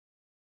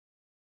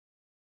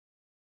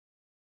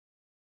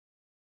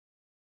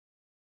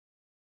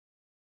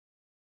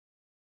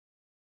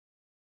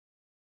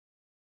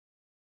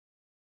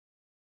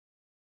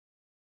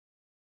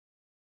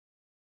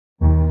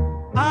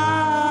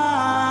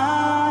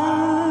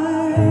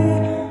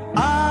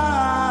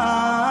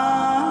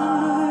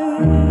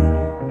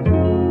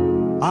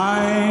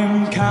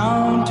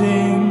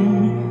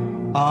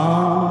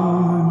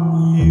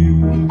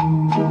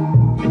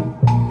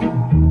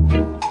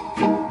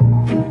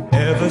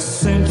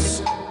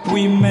since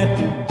we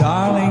met,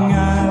 darling,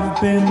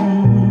 I've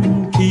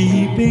been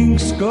keeping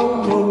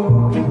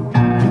score.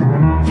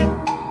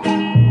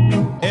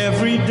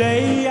 Every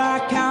day I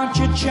count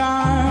your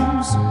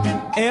charms,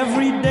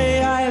 every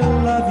day I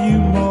love you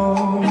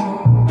more.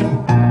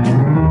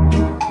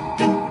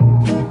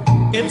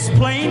 It's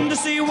plain to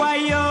see why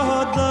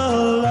you're the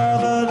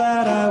lover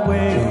that I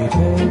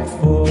waited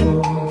for.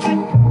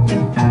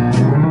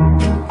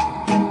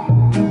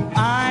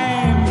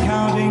 I'm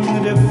counting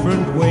the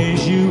different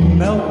ways you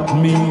melt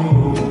me.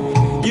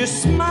 Your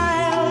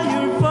smile,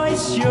 your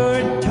voice,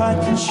 your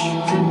touch.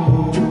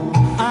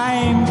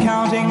 I'm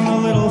counting the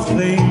little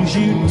things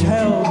you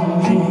tell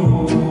me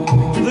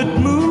that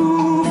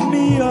move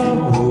me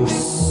oh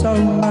so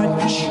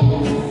much.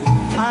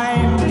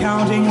 I'm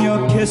counting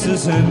your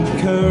kisses and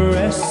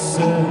caresses,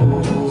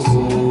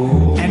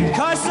 and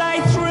 'cause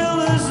I thrill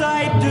as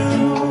I do,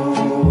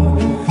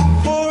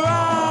 for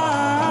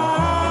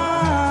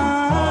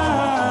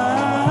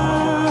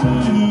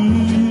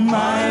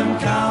I'm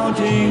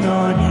counting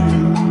on you.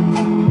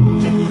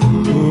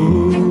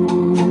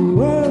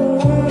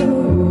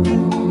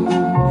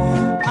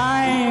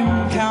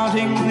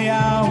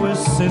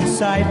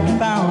 Since I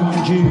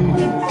found you,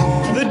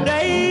 the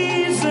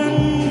days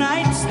and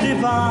nights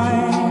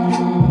divine,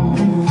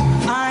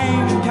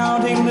 I'm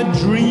counting the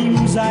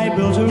dreams I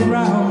built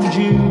around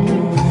you,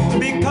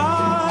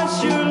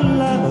 because your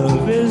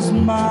love is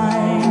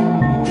mine.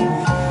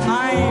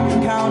 I'm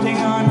counting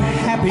on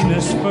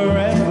happiness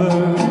forever.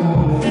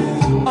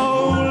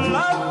 Oh,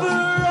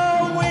 lover,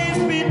 always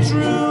be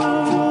true.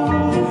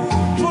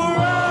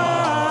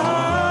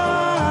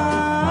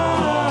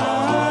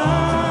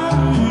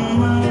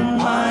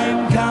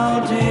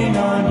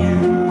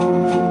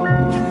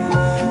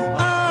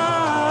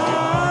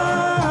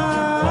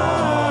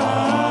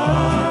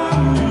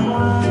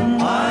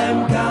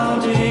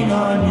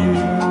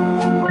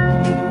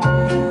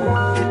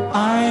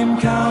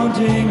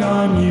 Counting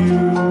on you.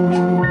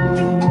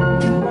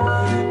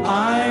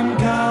 I'm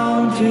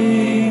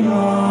counting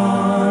on